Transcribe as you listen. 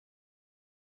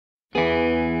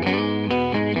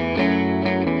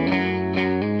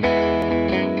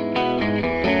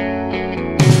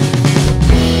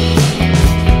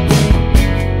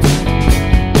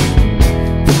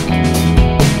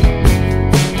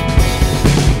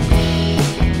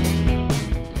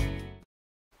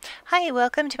Hi,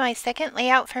 welcome to my second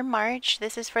layout for March.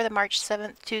 This is for the March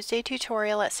 7th Tuesday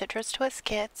tutorial at Citrus Twist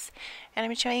Kits, and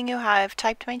I'm showing you how I've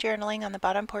typed my journaling on the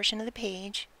bottom portion of the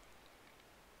page.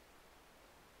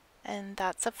 And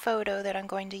that's a photo that I'm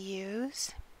going to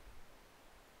use.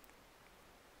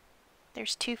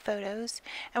 There's two photos.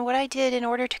 And what I did in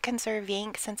order to conserve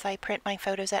ink, since I print my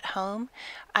photos at home,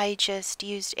 I just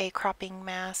used a cropping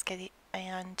mask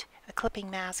and a clipping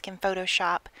mask in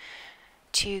Photoshop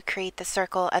to create the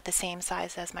circle at the same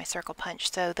size as my circle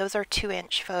punch. So those are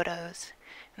 2-inch photos,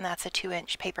 and that's a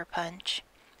 2-inch paper punch.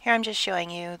 Here I'm just showing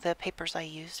you the papers I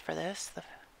used for this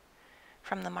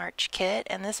from the March kit,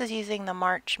 and this is using the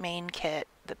March main kit,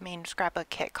 the main scrapbook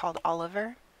kit called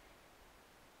Oliver.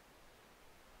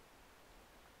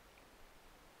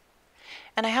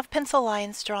 And I have pencil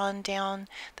lines drawn down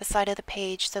the side of the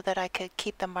page so that I could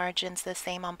keep the margins the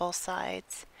same on both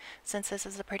sides. Since this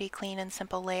is a pretty clean and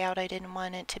simple layout, I didn't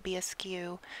want it to be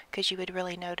askew because you would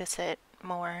really notice it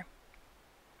more.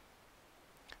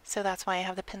 So that's why I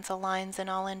have the pencil lines, and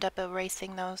I'll end up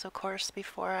erasing those, of course,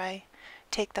 before I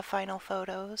take the final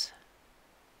photos.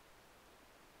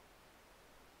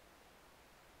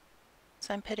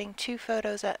 So I'm putting two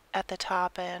photos at the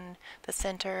top, and the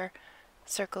center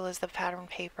circle is the pattern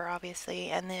paper, obviously,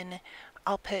 and then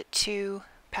I'll put two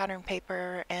pattern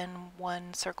paper and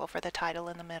one circle for the title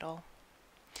in the middle.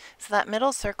 So that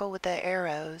middle circle with the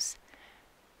arrows,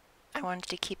 I wanted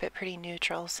to keep it pretty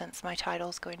neutral since my title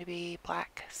is going to be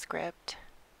black script.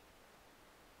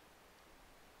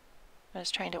 I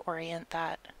was trying to orient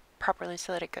that properly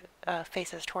so that it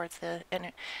faces towards the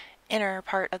inner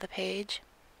part of the page.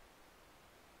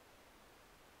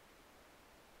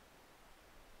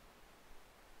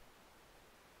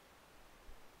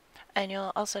 And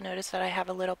you'll also notice that I have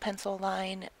a little pencil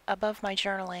line above my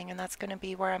journaling, and that's going to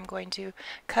be where I'm going to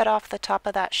cut off the top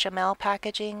of that Chamel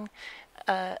packaging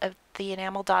of the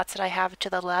enamel dots that I have to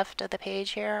the left of the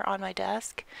page here on my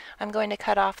desk. I'm going to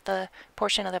cut off the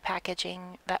portion of the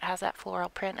packaging that has that floral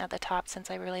print at the top, since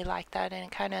I really like that,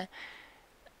 and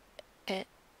it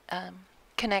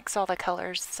connects all the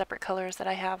colors, separate colors that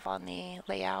I have on the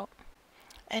layout.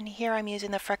 And here I'm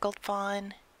using the freckled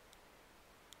fawn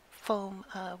foam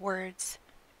words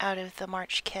out of the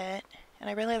March kit, and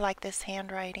I really like this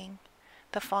handwriting.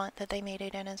 The font that they made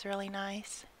it in is really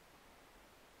nice.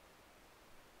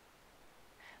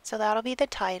 So that'll be the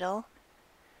title.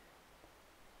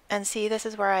 And see, this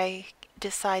is where I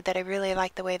decide that I really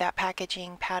like the way that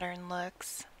packaging pattern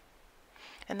looks.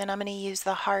 And then I'm going to use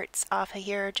the hearts off of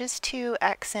here just to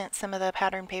accent some of the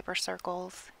pattern paper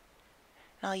circles.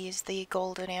 I'll use the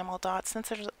gold enamel dots. Since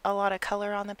there's a lot of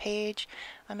color on the page,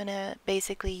 I'm going to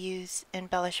basically use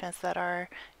embellishments that are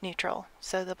neutral,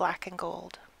 so the black and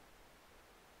gold.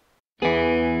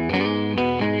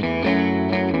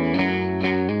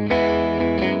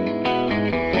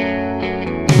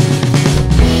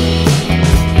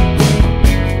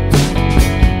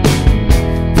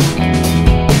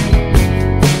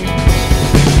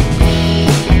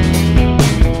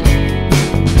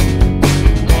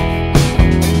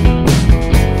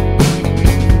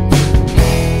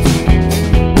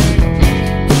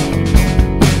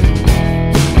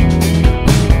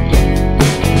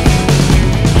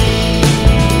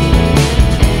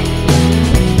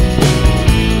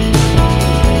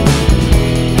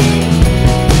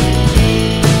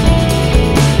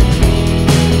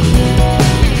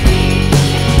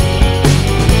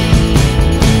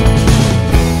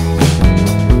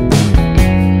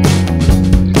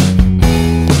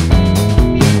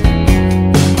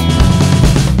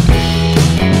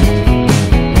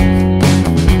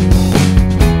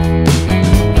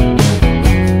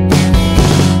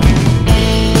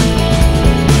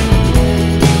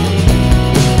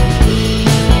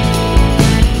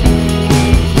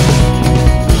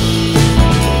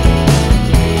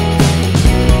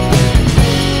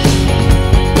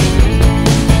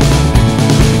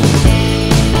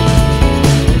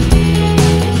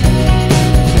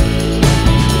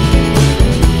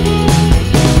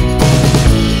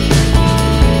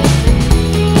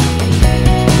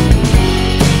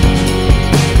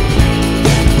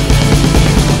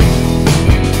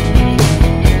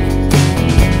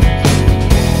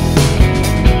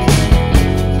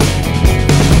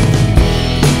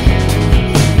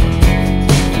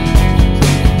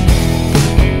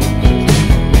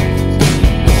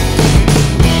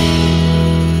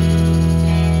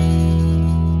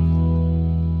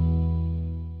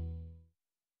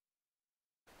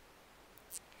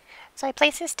 So I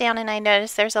place this down, and I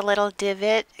notice there's a little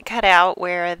divot cut out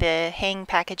where the hang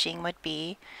packaging would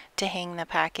be to hang the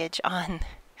package on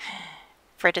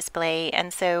for display,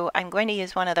 and so I'm going to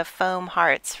use one of the foam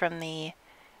hearts from the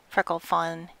Freckle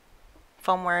Fawn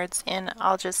foam words, and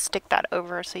I'll just stick that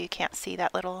over so you can't see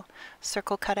that little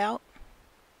circle cut out.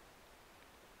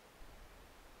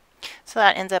 So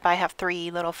that ends up I have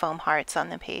 3 little foam hearts on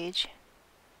the page.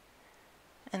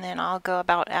 And then I'll go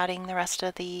about adding the rest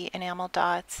of the enamel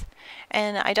dots.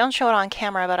 And I don't show it on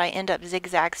camera, but I end up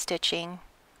zigzag stitching.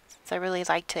 So I really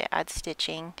like to add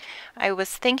stitching. I was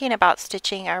thinking about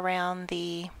stitching around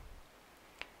the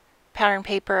pattern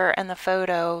paper and the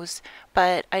photos,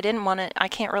 but I didn't want to, I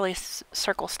can't really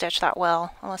circle stitch that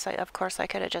well, unless of course I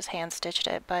could have just hand stitched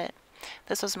it, but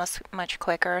this was much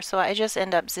quicker, so I just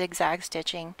end up zigzag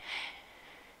stitching.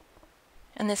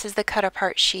 And this is the cut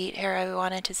apart sheet here. I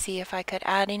wanted to see if I could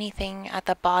add anything at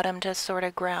the bottom to sort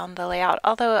of ground the layout.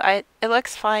 Although it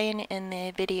looks fine in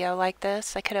the video like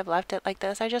this. I could have left it like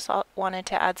this. I just wanted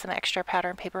to add some extra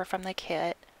pattern paper from the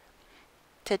kit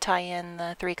to tie in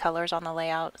the 3 colors on the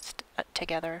layout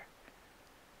together.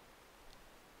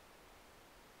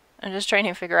 I'm just trying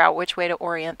to figure out which way to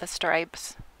orient the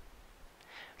stripes.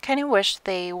 I kind of wish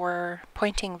they were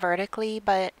pointing vertically,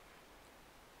 but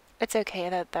it's okay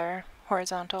that they're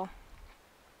horizontal.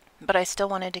 But I still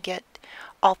wanted to get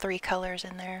all 3 colors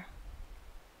in there.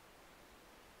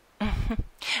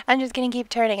 I'm just going to keep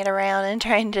turning it around and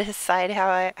trying to decide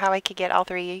how I could get all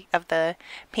 3 of the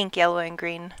pink, yellow, and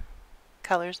green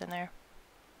colors in there.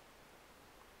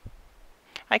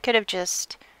 I could have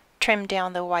just trimmed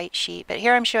down the white sheet, but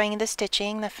here I'm showing you the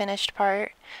stitching, the finished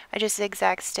part. I just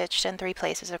zigzag stitched in 3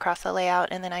 places across the layout,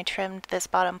 and then I trimmed this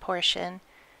bottom portion.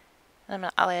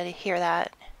 I'll let you hear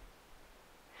that.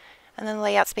 And then the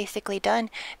layout's basically done.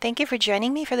 Thank you for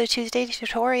joining me for the Tuesday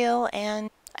tutorial,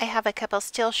 and I have a couple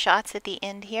still shots at the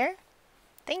end here.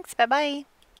 Thanks, bye-bye.